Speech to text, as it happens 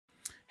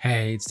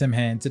Hey, it's Tim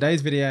here. In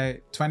today's video,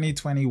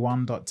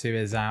 2021.2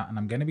 is out and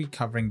I'm going to be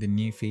covering the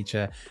new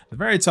feature at the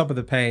very top of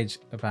the page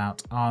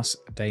about Ask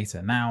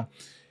Data. Now,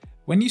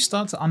 when you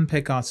start to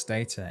unpick Ask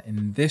Data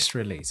in this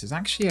release, there's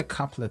actually a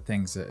couple of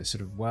things that are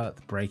sort of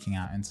worth breaking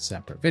out into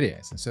separate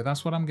videos. And so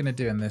that's what I'm going to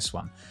do in this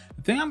one.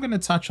 The thing I'm going to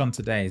touch on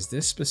today is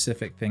this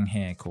specific thing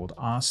here called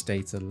Ask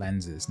Data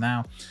lenses.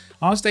 Now,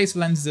 Ask Data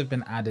lenses have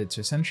been added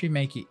to essentially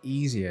make it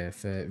easier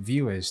for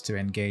viewers to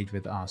engage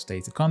with Ask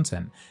Data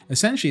content.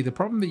 Essentially, the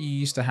problem that you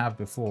used to have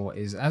before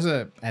is as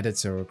an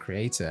editor or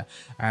creator,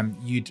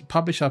 you'd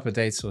publish up a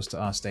data source to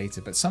Ask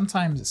Data, but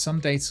sometimes some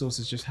data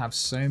sources just have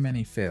so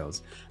many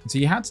fields. And so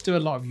you had to do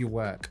a lot of your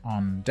work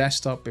on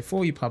desktop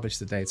before you publish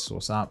the data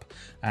source up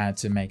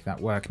to make that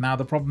work. Now,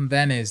 the problem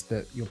then is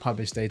that your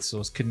published data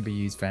source couldn't be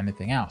used for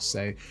anything else.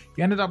 So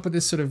you ended up with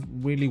this sort of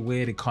really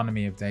weird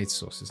economy of data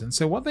sources. And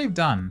so what they've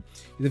done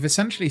is they've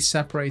essentially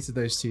separated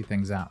those two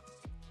things out.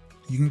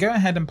 You can go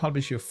ahead and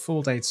publish your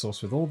full data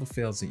source with all the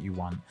fields that you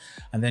want.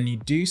 And then you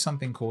do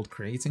something called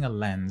creating a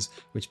lens,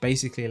 which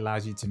basically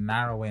allows you to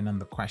narrow in on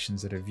the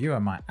questions that a viewer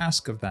might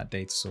ask of that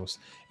data source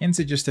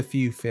into just a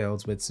few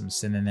fields with some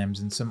synonyms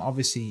and some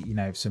obviously,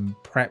 some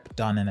prep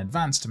done in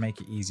advance to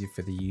make it easier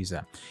for the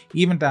user,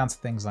 even down to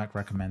things like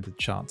recommended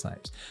chart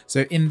types.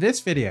 So in this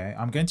video,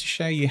 I'm going to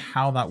show you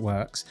how that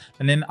works.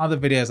 And in other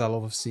videos, I'll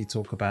obviously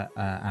talk about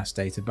Ask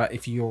Data. But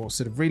if you're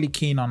sort of really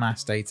keen on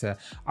Ask Data,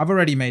 I've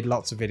already made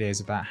lots of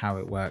videos about how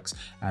it works.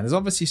 There's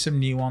obviously some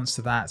nuance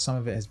to that. Some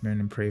of it has been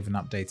improved and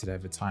updated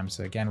over time.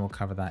 So again, we'll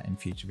cover that in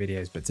future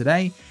videos. But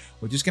today,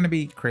 we're just going to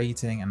be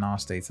creating an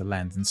Ask Data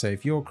lens. And so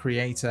if you're a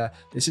creator,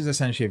 this is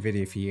essentially a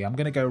video for you. I'm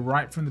going to go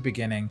right from the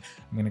beginning.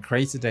 I'm going to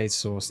create a data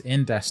source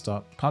in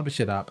desktop, publish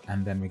it up,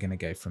 and then we're going to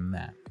go from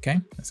there. Okay,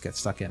 let's get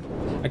stuck in.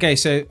 Okay,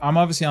 so I'm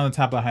obviously on the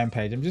Tableau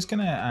homepage. I'm just going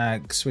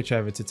to switch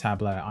over to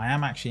Tableau. I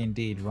am actually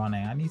indeed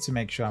running. I need to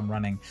make sure I'm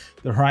running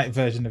the right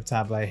version of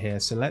Tableau here.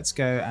 So let's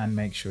go and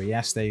make sure.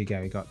 Yes, there you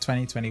go. We got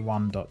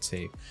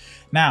 2021.2.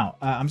 Now,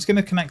 I'm just going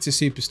to connect to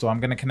Superstore. I'm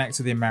going to connect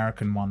to the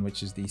American one,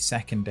 which is the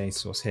second data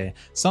source here.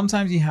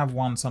 Sometimes you have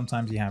one,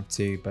 sometimes you have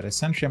two, but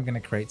essentially I'm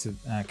going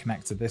to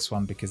connect to this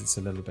one because it's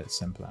a little bit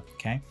simpler.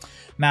 Okay.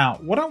 Now,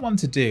 what I want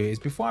to do is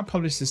before I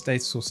publish this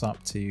data source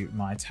up to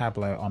my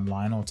Tableau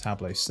online or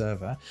Tableau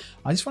server,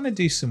 I just want to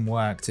do some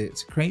work to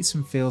create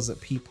some fields that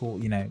people,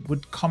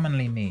 would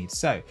commonly need.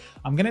 So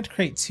I'm going to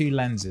create two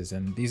lenses,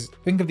 and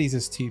think of these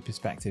as two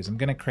perspectives. I'm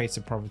going to create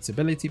a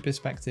profitability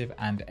perspective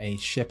and a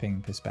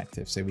shipping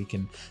perspective so we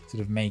can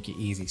sort of make it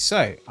easy.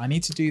 So I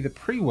need to do the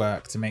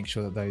pre-work to make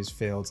sure that those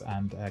fields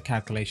and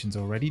calculations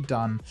are already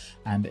done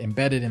and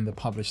embedded in the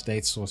published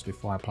data source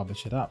before I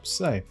publish it up.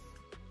 So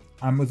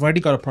we've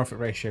already got a profit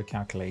ratio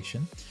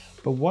calculation,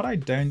 but what I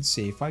don't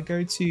see, if I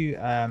go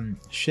to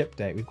ship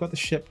date, we've got the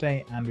ship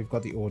date and we've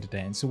got the order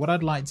date. And so what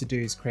I'd like to do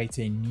is create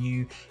a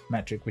new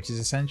metric, which is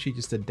essentially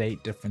just a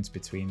date difference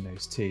between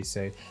those two.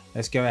 So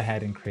let's go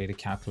ahead and create a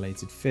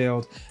calculated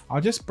field.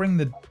 I'll just bring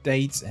the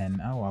dates in.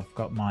 Oh, I've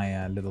got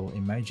my little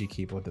emoji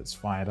keyboard that's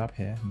fired up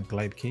here and the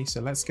globe key.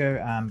 So let's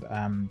go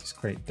and just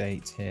create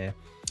date here.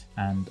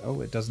 And oh,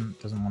 it doesn't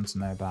want to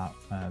know about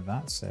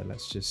that. So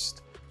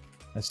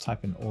let's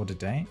type in order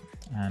date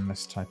and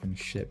let's type in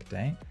ship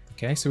date.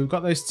 Okay, so we've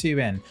got those two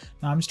in.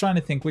 Now I'm just trying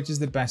to think which is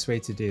the best way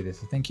to do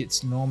this. I think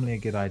it's normally a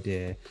good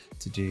idea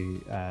to do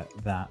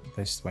that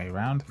this way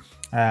around.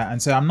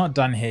 And so I'm not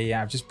done here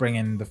yet. I'm just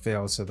bringing the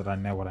fields so that I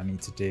know what I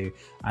need to do.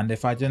 And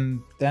if I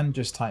then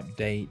just type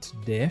date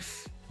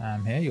diff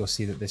here, you'll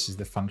see that this is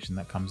the function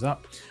that comes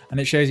up and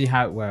it shows you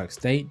how it works.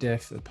 Date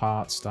diff, the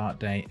part, start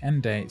date,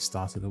 end date,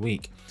 start of the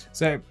week.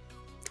 So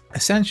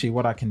essentially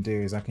what I can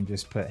do is I can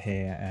just put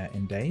here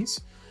in days,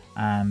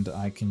 and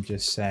I can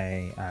just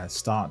say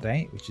start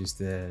date, which is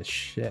the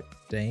ship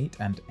date,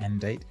 and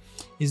end date.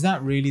 Is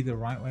that really the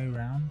right way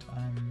around?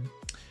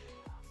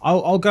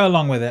 I'll go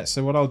along with it.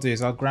 So what I'll do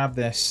is I'll grab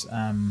this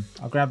and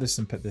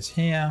put this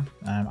here.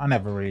 I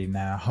never really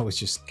know. I always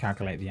just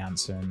calculate the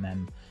answer and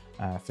then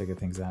figure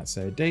things out.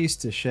 So days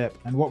to ship,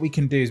 and what we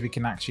can do is we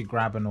can actually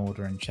grab an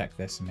order and check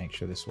this and make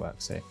sure this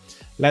works. So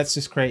let's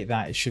just create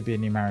that. It should be a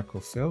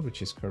numerical field,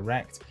 which is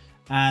correct.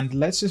 And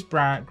let's just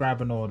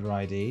grab an order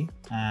ID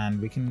and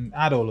we can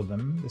add all of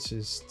them. This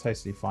is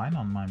totally fine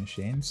on my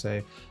machine.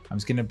 So I'm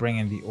just going to bring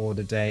in the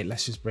order date.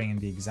 Let's just bring in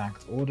the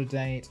exact order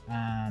date,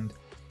 and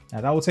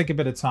that will take a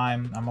bit of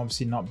time. I'm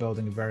obviously not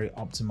building a very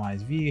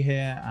optimized view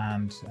here,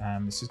 and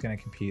this is going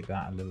to compute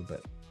that a little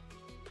bit.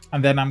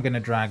 And then I'm going to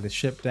drag the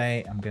ship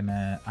date.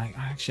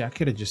 I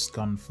could have just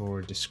gone for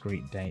a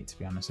discrete date, to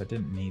be honest. I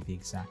didn't need the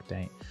exact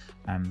date.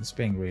 It's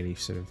being really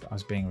I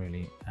was being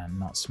really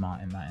not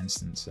smart in that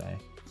instance. So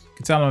you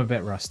can tell I'm a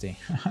bit rusty.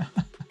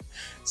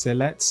 So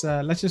let's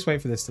just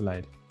wait for this to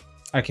load.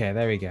 Okay,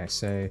 there we go.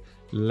 So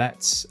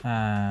let's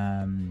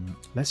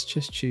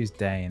just choose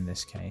day in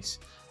this case.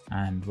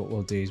 And what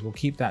we'll do is we'll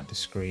keep that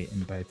discrete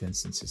in both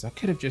instances. I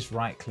could have just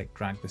right click,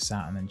 dragged this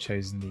out and then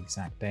chosen the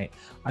exact date.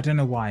 I don't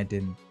know why I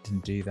didn't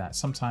do that.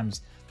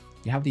 Sometimes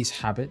you have these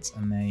habits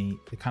and they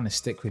kind of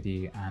stick with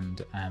you,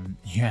 and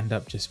you end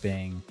up just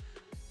being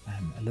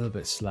a little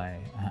bit slow,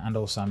 and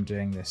also I'm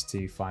doing this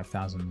to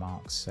 5,000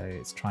 marks, so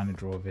it's trying to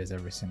draw viz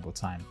every single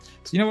time.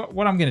 So you know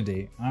what I'm going to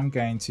do? I'm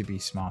going to be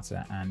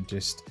smarter and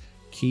just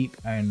keep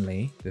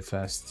only the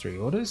first 3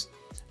 orders.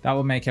 That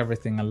will make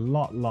everything a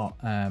lot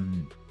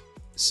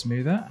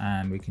smoother,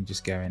 and we can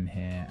just go in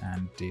here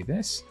and do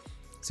this.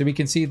 So we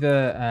can see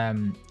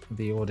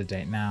the order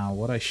date now.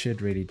 What I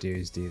should really do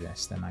is do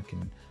this, then I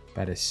can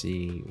better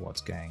see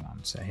what's going on.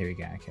 So here we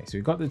go. Okay, so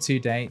we've got the 2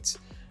 dates,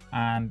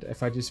 and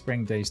if I just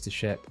bring days to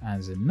ship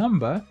as a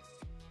number,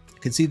 you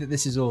can see that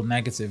this is all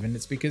negative, and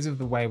it's because of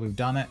the way we've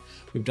done it.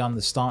 We've done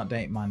the start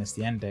date minus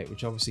the end date,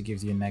 which obviously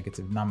gives you a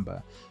negative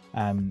number.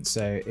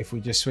 So if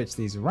we just switch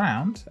these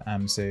around,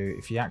 so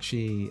if we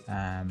actually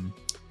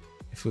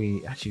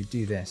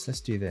do this,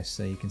 let's do this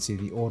so you can see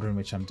the order in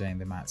which I'm doing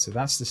the math. So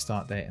that's the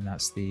start date, and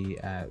that's the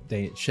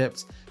date it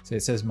shipped. So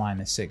it says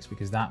 -6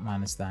 because that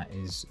minus that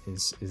is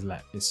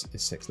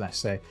 6 less.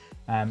 So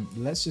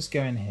let's just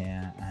go in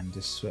here and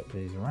just swap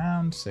these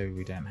around so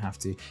we don't have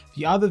to.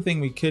 The other thing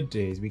we could do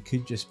is we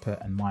could just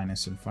put a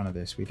minus in front of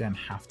this. We don't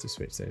have to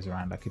switch those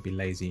around. I could be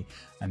lazy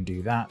and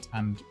do that.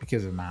 And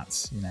because of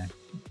maths, you know,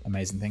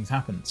 amazing things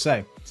happen.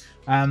 So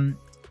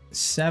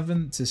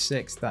 7 to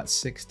 6, that's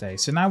 6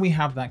 days. So now we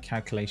have that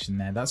calculation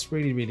there. That's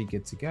really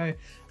good to go.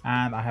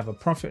 And I have a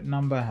profit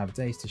number, I have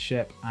days to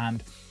ship.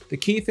 And the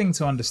key thing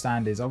to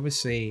understand is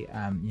obviously,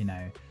 you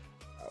know,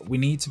 we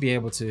need to be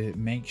able to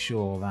make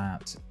sure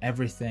that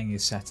everything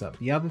is set up.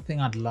 The other thing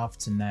I'd love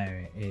to know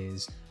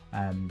is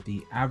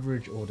the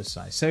average order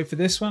size. So for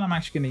this one, I'm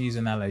actually going to use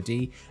an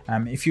LOD.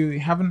 If you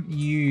haven't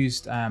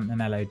used an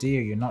LOD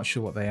or you're not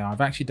sure what they are,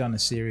 I've actually done a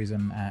series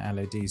on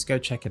LODs. Go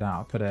check it out.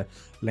 I'll put a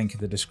link in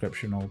the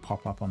description or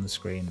pop up on the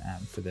screen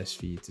for this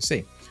for you to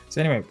see.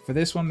 So anyway, for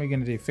this one, we're going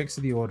to do fix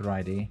the order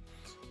ID.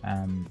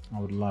 I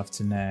would love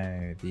to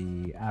know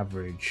the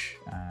average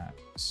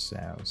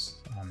sales.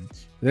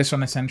 For this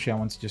one, essentially, I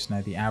want to just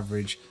know the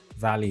average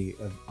value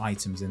of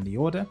items in the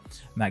order,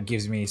 and that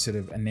gives me sort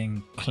of an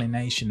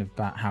inclination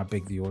about how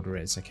big the order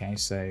is. Okay,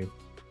 so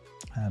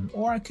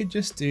or I could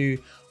just do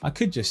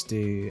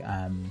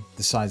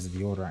the size of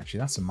the order. Actually,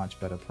 that's a much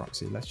better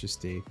proxy. Let's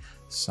just do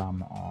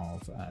sum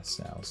of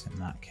sales in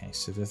that case.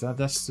 So that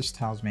just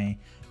tells me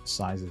the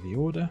size of the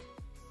order,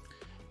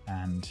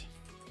 and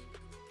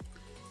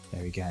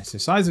there we go. So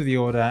size of the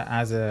order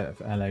as a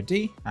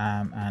LOD,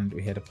 and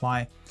we hit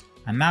apply.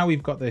 And now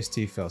we've got those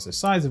 2 fields. So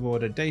size of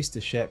order, days to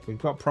ship. We've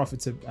got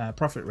profit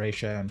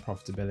ratio and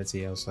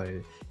profitability. Also,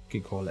 you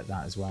could call it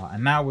that as well.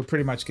 And now we're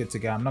pretty much good to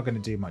go. I'm not going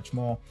to do much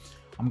more.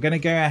 I'm going to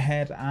go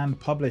ahead and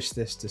publish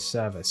this to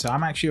server. So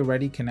I'm actually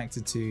already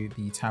connected to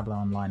the Tableau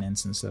Online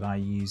instance that I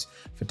use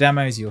for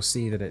demos. You'll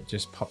see that it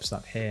just pops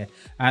up here.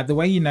 The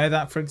way you know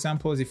that, for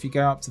example, is if you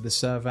go up to the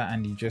server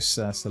and you just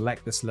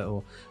select this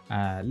little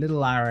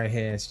arrow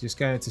here. So just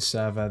go to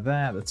server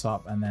there at the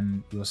top, and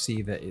then you'll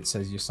see that it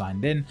says you're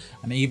signed in,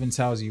 and it even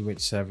tells you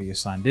which server you're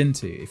signed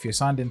into. If you're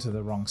signed into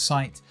the wrong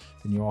site,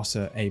 then you're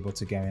also able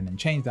to go in and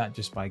change that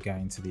just by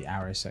going to the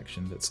arrow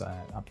section that's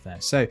up there.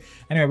 So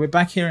anyway, we're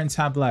back here in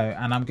Tableau,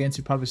 and I'm going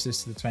to publish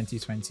this to the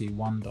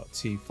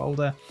 2021.2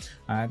 folder.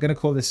 I'm going to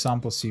call this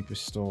sample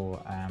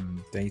superstore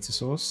data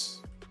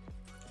source.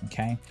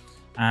 Okay.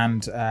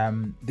 And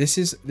this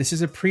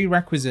is a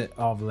prerequisite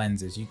of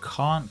lenses. You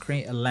can't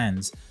create a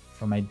lens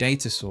from a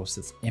data source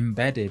that's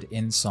embedded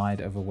inside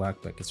of a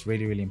workbook. It's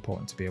really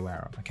important to be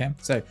aware of. Okay,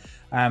 so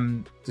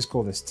just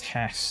call this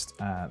test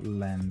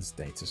lens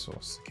data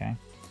source. Okay,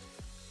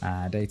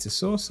 data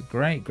source,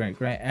 great.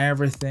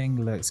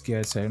 Everything looks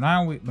good. So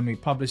now when we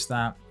publish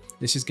that,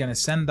 this is going to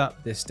send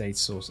up this data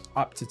source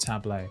up to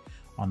Tableau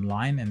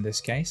Online in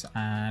this case,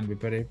 and we're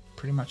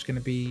pretty much going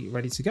to be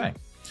ready to go.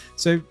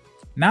 So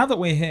now that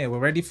we're here, we're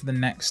ready for the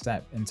next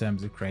step in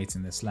terms of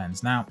creating this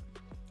lens. Now,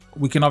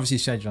 we can obviously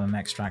schedule an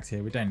extract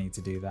here. We don't need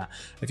to do that.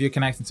 If you're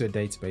connected to a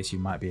database, you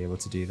might be able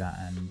to do that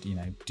and, you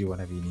know, do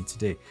whatever you need to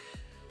do.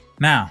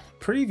 Now,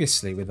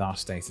 previously with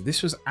Ask Data,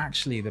 this was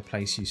actually the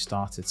place you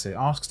started. So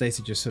Ask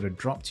Data just sort of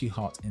dropped you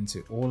hot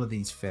into all of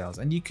these fields,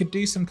 and you could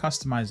do some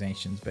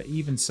customizations, but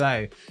even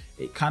so,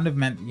 it kind of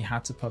meant that you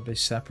had to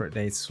publish separate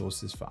data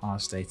sources for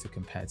Ask Data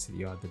compared to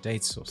the other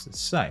data sources.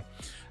 So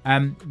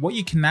what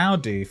you can now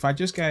do, if I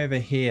just go over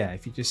here,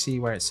 if you just see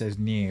where it says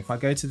new, if I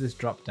go to this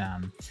drop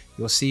down,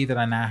 you'll see that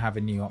I now have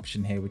a new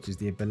option here, which is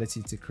the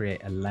ability to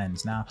create a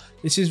lens. Now,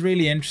 this is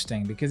really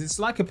interesting because it's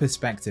like a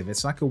perspective.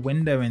 It's like a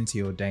window into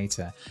your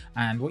data.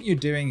 And what you're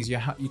doing is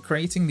you're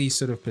creating these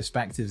sort of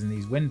perspectives in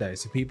these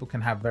windows so people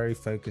can have very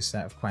focused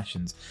set of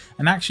questions.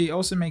 And actually it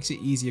also makes it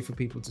easier for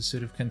people to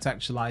sort of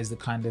contextualize the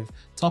kind of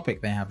topic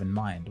they have in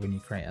mind when you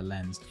create a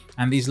lens.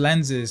 And these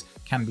lenses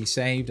can be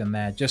saved, and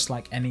they're just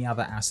like any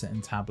other asset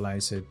in Tableau.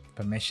 So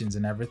permissions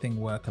and everything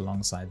work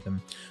alongside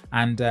them.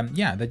 And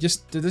yeah, they're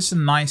just a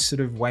nice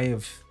sort of way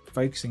of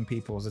focusing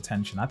people's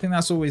attention. I think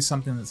that's always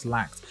something that's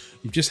lacked.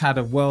 You've just had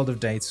a world of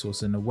data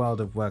sources and a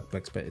world of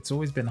workbooks, but it's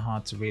always been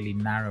hard to really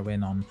narrow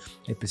in on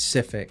a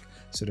specific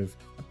sort of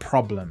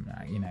problem.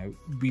 You know,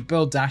 we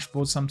build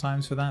dashboards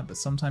sometimes for that, but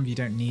sometimes you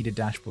don't need a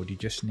dashboard. You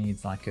just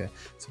need like a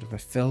sort of a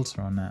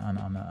filter on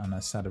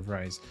a set of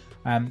rows.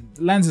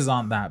 Lenses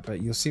aren't that,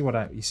 but you'll see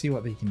what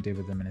you can do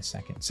with them in a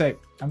second. So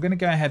I'm going to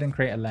go ahead and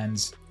create a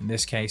lens. In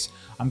this case,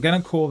 I'm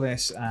going to call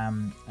this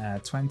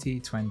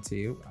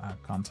 2020.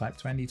 Can't type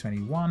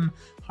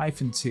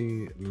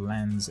 2021-2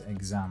 lens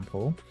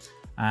example.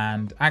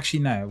 And actually,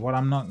 no, what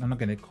I'm not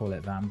going to call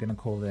it that. I'm going to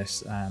call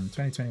this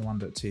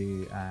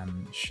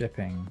 2021.2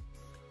 shipping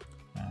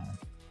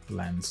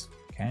lens.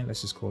 Okay,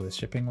 let's just call this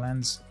shipping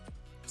lens.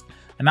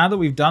 And now that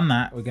we've done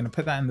that, we're going to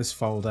put that in this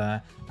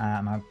folder,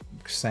 and I'll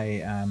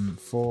say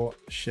for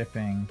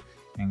shipping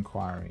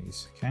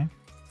inquiries. Okay,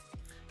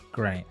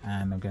 great.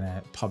 And I'm going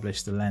to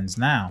publish the lens.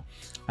 Now,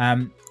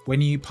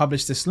 when you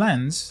publish this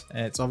lens,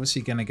 it's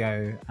obviously going to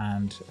go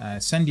and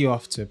send you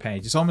off to a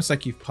page. It's almost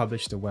like you've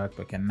published a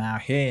workbook, and now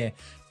here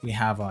we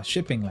have our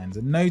shipping lens.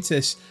 And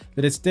notice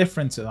that it's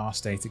different to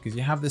Ask Data because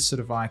you have this sort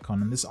of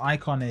icon, and this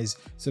icon is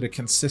sort of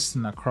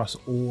consistent across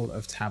all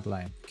of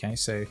Tableau. Okay,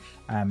 so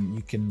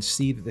you can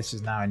see that this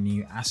is now a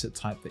new asset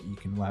type that you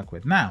can work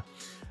with. Now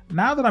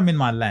that I'm in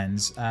my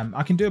lens,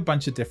 I can do a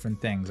bunch of different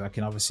things. I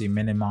can obviously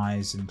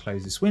minimize and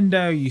close this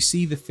window. You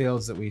see the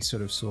fields that we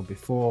sort of saw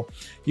before.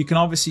 You can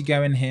obviously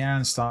go in here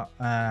and start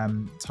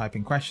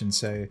typing questions.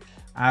 So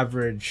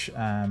average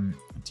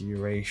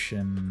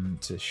duration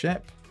to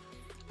ship.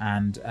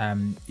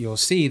 And you'll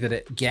see that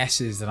it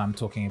guesses that I'm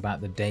talking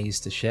about the days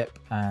to ship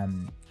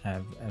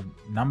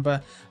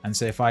number. And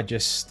so if I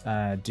just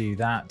do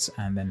that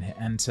and then hit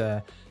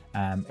enter,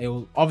 it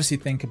will obviously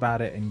think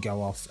about it and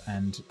go off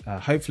and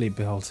hopefully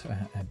build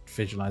a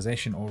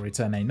visualization or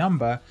return a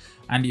number.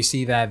 And you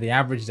see there the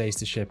average days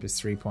to ship is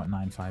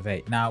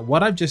 3.958. Now,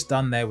 what I've just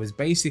done there was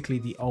basically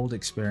the old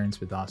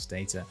experience with Ask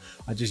Data.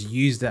 I just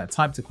used that,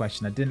 typed a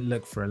question. I didn't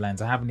look for a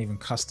lens. I haven't even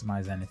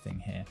customized anything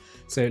here.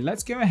 So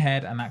let's go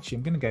ahead and actually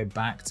I'm going to go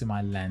back to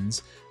my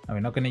lens. And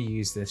we're not going to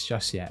use this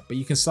just yet, but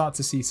you can start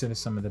to see sort of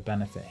some of the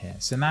benefit here.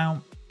 So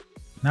now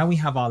we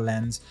have our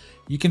lens.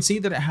 You can see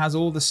that it has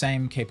all the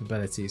same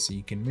capabilities. So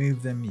you can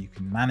move them, you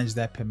can manage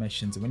their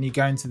permissions. And when you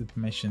go into the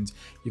permissions,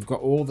 you've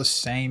got all the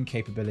same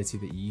capability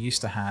that you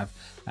used to have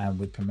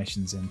with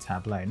permissions in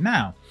Tableau.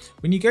 Now,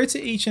 when you go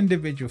to each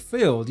individual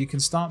field, you can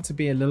start to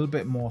be a little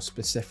bit more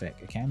specific.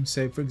 Okay,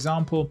 so for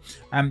example,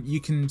 you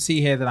can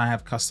see here that I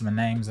have customer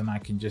names, and I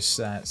can just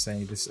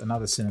say this,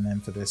 another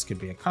synonym for this could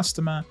be a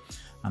customer,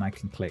 and I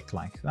can click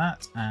like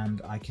that,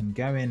 and I can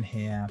go in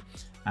here.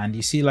 And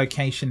you see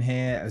location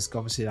here as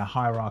obviously a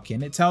hierarchy,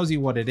 and it tells you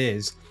what it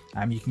is.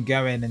 You can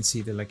go in and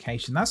see the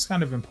location. That's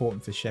kind of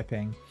important for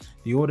shipping.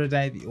 The order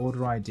date, the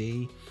order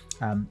ID,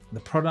 the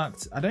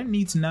product. I don't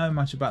need to know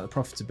much about the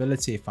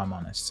profitability if I'm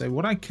honest. So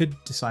what I could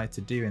decide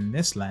to do in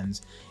this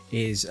lens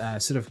is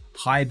sort of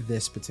hide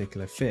this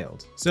particular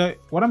field. So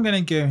what I'm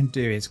going to go and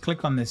do is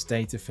click on this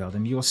data field,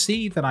 and you'll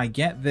see that I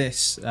get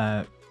this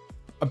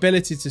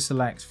ability to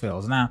select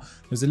fields. Now,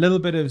 there's a little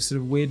bit of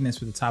sort of weirdness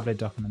with the Tableau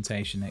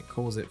documentation. It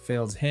calls it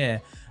fields here,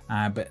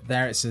 but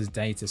there it says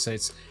data. So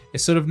it's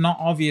sort of not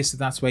obvious that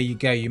that's where you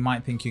go. You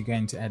might think you're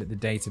going to edit the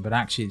data, but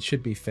actually it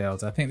should be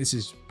fields. I think this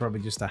is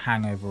probably just a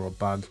hangover or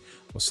bug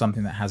or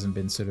something that hasn't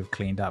been sort of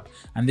cleaned up.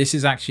 And this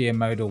is actually a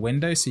modal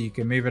window, so you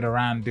can move it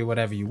around, do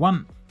whatever you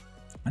want.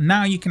 And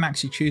now you can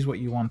actually choose what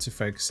you want to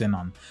focus in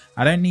on.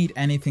 I don't need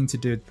anything to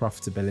do with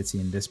profitability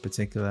in this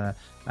particular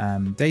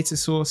data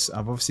source.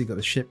 I've obviously got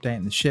the ship date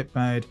and the ship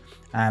mode.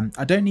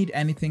 I don't need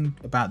anything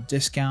about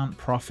discount,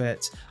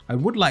 profit. I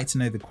would like to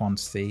know the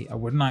quantity. I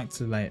would like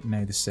to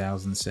know the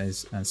sales and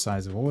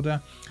size of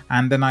order.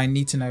 And then I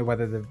need to know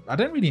whether I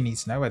don't really need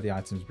to know where the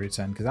items were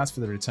returned because that's for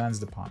the returns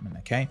department,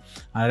 okay?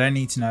 And I don't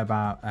need to know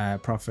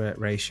about profit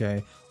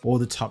ratio or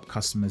the top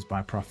customers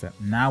by profit.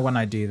 Now, when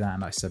I do that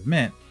and I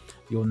submit,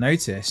 you'll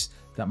notice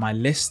that my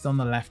list on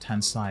the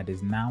left-hand side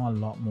is now a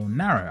lot more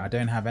narrow. I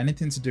don't have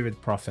anything to do with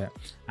profit,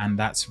 and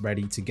that's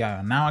ready to go.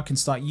 And now I can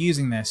start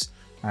using this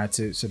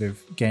to sort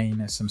of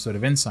gain some sort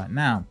of insight.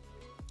 Now,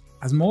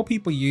 as more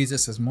people use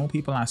this, as more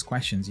people ask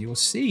questions, you will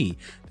see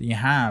that you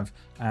have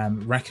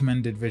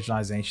recommended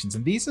visualizations,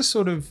 and these are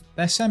sort of,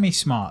 they're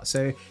semi-smart.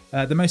 So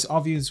the most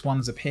obvious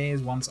ones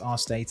appears once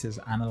Ask Data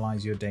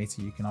analyze your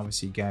data. You can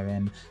obviously go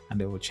in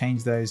and it will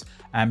change those.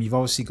 You've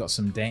obviously got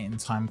some date and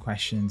time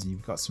questions.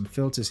 You've got some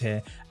filters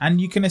here,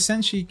 and you can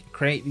essentially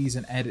create these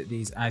and edit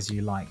these as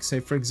you like. So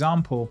for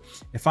example,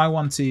 if I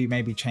want to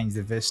maybe change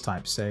the vis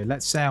type, so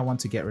let's say I want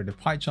to get rid of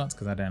pie charts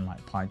because I don't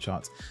like pie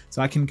charts.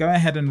 So I can go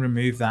ahead and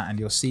remove that, and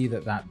you'll see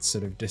that that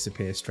sort of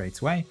disappears straight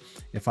away.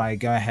 If I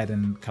go ahead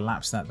and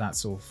collapse that,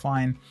 that's all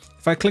fine.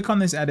 If I click on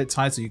this edit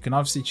title, you can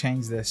obviously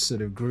change this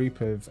sort of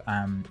group of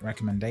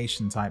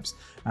recommendation types.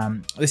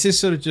 This is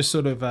sort of just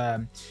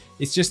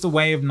it's just a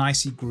way of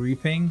nicely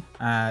grouping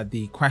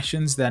the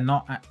questions. They're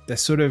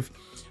sort of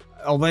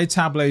although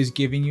Tableau is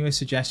giving you a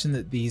suggestion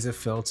that these are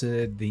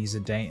filtered, these are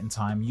date and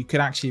time, you could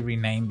actually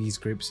rename these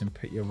groups and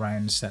put your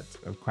own set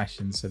of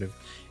questions sort of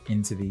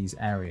into these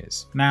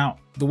areas. Now,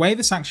 the way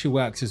this actually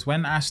works is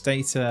when Ask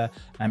Data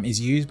is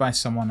used by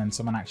someone and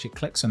someone actually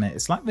clicks on it,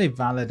 it's like they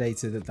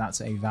validated that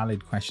that's a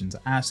valid question to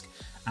ask,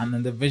 and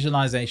then the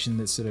visualization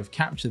that's sort of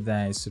captured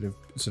there is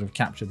sort of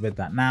captured with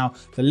that. Now,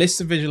 the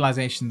list of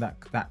visualization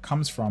that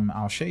comes from,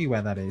 I'll show you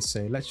where that is.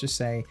 So let's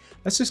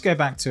just go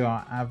back to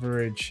our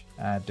average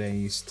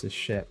days to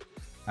ship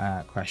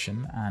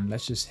question, and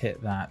let's just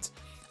hit that.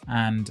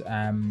 And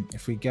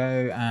if we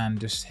go and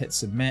just hit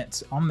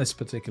submit on this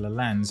particular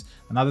lens,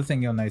 another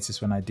thing you'll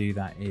notice when I do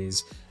that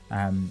is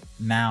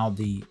now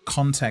the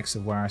context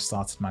of where I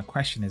started my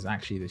question is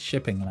actually the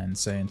shipping lens.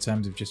 So in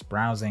terms of just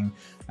browsing,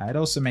 it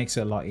also makes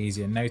it a lot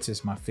easier.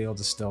 Notice my fields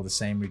are still the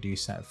same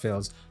reduced set of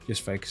fields,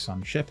 just focus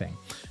on shipping.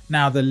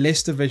 Now, the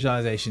list of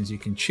visualizations you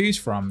can choose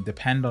from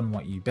depend on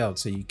what you build.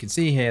 So you can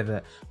see here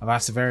that I've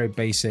asked a very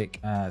basic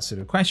sort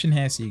of question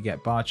here. So you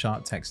get bar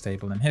chart, text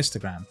table, and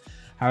histogram.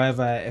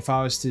 However, if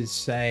I was to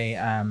say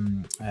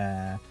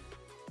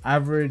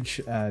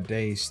average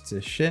days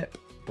to ship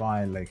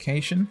by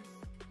location,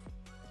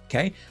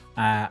 okay,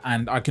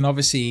 and I can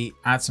obviously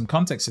add some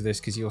context to this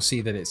because you'll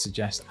see that it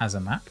suggests as a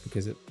map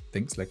because it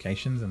thinks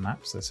locations and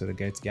maps that sort of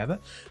go together.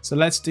 So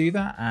let's do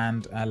that,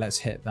 and let's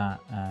hit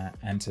that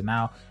enter.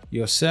 Now,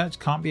 your search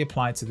can't be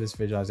applied to this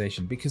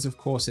visualization because of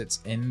course it's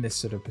in this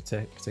sort of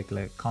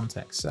particular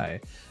context. So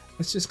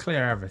let's just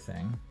clear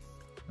everything.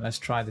 Let's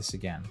try this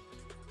again.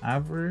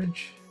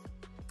 Average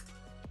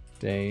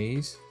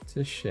days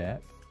to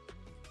ship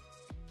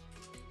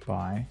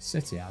by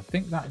city. I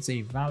think that's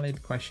a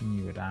valid question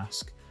you would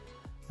ask,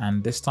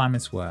 and this time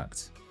it's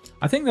worked.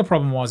 I think the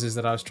problem is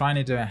that I was trying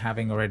to do it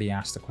having already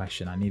asked the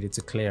question. I needed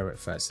to clear it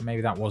first, so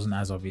maybe that wasn't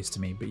as obvious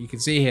to me, but you can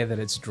see here that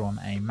it's drawn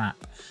a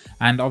map.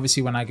 And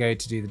obviously when I go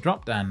to do the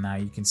drop down now,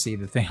 you can see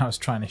the thing I was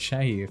trying to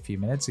show you a few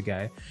minutes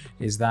ago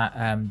is that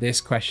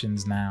this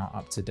question's now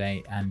up to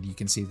date, and you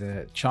can see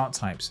the chart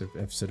types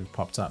have sort of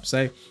popped up.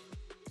 So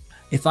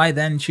if I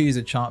then choose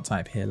a chart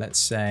type here, let's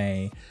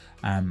say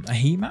a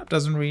heat map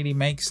doesn't really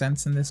make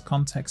sense in this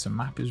context. A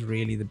map is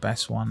really the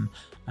best one.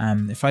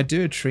 If I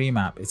do a tree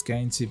map,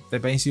 they're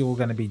basically all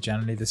going to be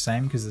generally the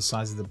same because the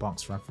size of the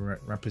box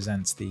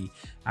represents the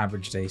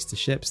average days to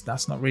ship. So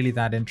that's not really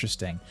that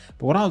interesting.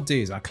 But what I'll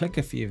do is I'll click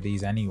a few of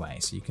these anyway,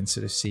 so you can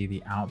sort of see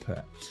the output.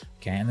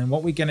 Okay, and then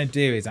what we're going to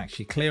do is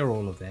actually clear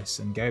all of this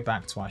and go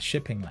back to our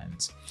shipping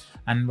lens.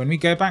 And when we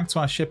go back to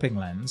our shipping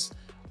lens,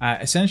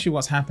 essentially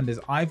what's happened is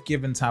I've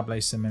given Tableau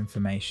some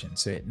information.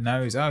 So it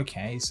knows,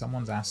 okay,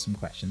 someone's asked some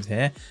questions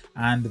here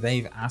and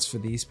they've asked for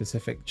these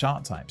specific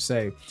chart types.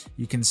 So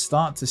you can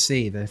start to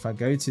see that if I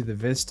go to the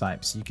viz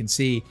types, you can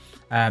see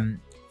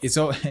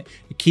it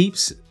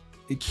keeps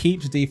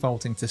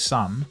defaulting to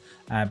some,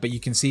 but you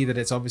can see that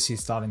it's obviously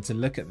starting to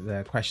look at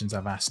the questions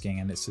I'm asking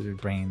and it's sort of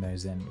bringing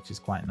those in, which is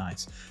quite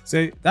nice.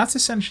 So that's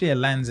essentially a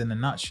lens in a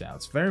nutshell.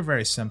 It's very,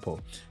 very simple.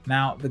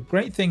 Now, the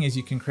great thing is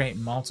you can create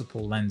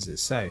multiple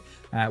lenses. So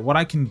what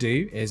I can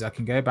do is I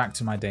can go back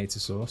to my data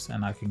source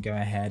and I can go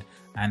ahead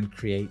and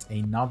create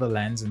another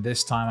lens. And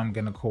this time I'm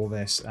going to call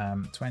this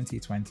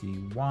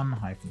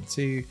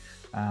 2021-2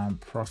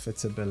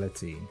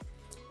 profitability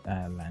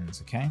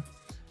lens. Okay.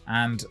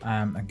 And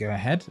I go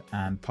ahead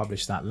and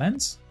publish that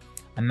lens.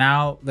 And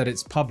now that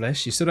it's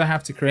published, you sort of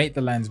have to create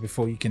the lens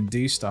before you can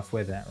do stuff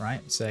with it,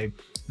 right? So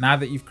now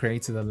that you've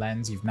created the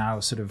lens, you've now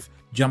sort of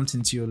jumped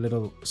into your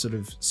little sort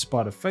of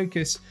spot of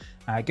focus.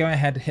 Go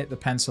ahead, hit the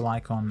pencil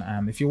icon.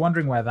 If you're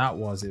wondering where that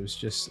was, it was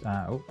just,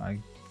 oh, I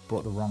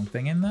brought the wrong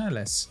thing in there.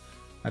 Let's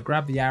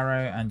grab the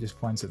arrow and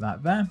just point at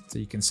that there. So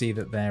you can see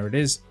that there it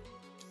is.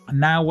 And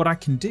now what I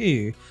can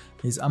do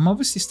is I'm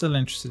obviously still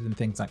interested in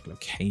things like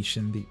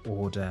location, the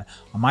order.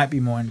 I might be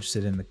more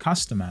interested in the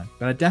customer,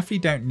 but I definitely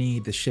don't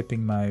need the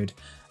shipping mode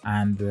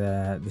and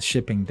the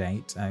shipping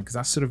date because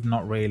that's sort of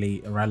not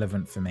really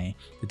irrelevant for me.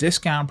 The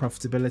discount,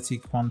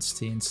 profitability,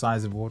 quantity, and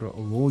size of order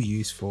are all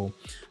useful,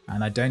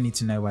 and I don't need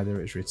to know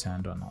whether it's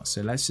returned or not.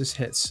 So let's just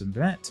hit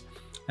submit.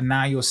 And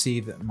now you'll see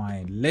that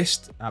my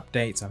list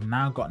updates. I've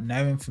now got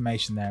no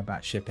information there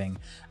about shipping,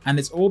 and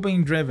it's all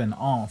being driven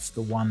off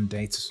the one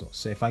data source.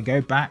 So if I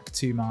go back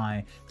to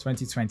my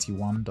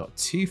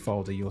 2021.2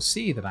 folder, you'll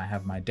see that I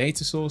have my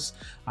data source.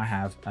 I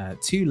have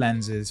two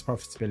lenses,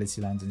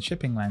 profitability lens and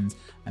shipping lens,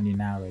 and you're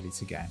now ready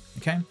to go.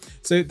 Okay,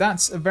 so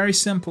that's a very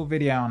simple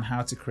video on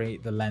how to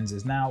create the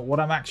lenses. Now, what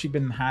I've actually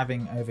been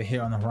having over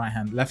here on the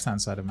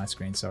left-hand side of my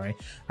screen, sorry,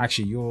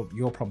 actually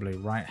you're probably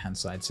right-hand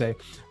side. So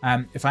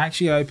if I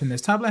actually open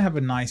this tab, I have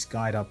a nice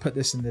guide. I'll put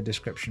this in the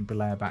description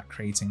below about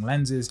creating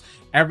lenses,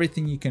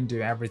 everything you can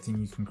do, everything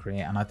you can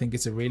create, and I think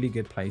it's a really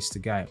good place to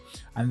go.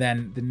 And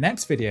then the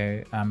next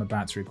video I'm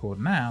about to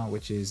record now,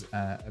 which is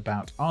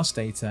about Ask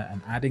Data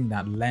and adding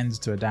that lens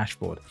to a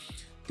dashboard.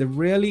 The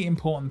really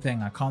important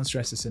thing, I can't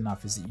stress this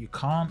enough, is that you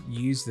can't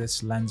use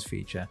this lens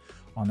feature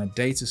on a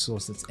data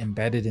source that's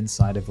embedded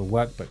inside of a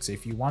workbook. So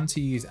if you want to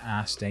use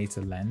Ask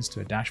Data Lens to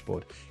a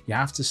dashboard, you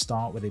have to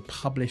start with a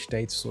published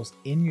data source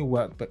in your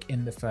workbook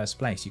in the first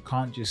place. You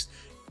can't just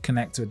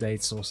connect to a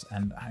data source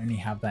and only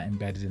have that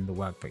embedded in the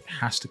workbook. It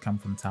has to come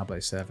from Tableau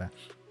server.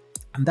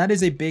 And that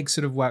is a big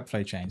sort of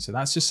workflow change. So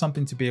that's just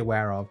something to be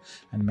aware of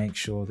and make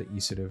sure that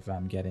you sort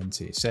of get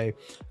into. So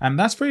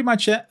that's pretty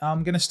much it.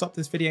 I'm going to stop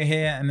this video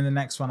here. And in the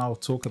next one, I'll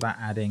talk about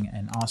adding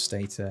an Ask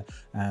Data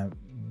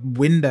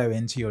window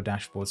into your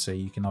dashboard, so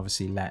you can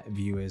obviously let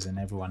viewers and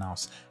everyone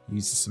else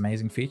use this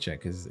amazing feature,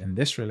 because in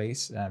this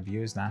release,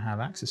 viewers now have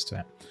access to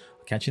it.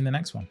 I'll catch you in the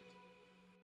next one.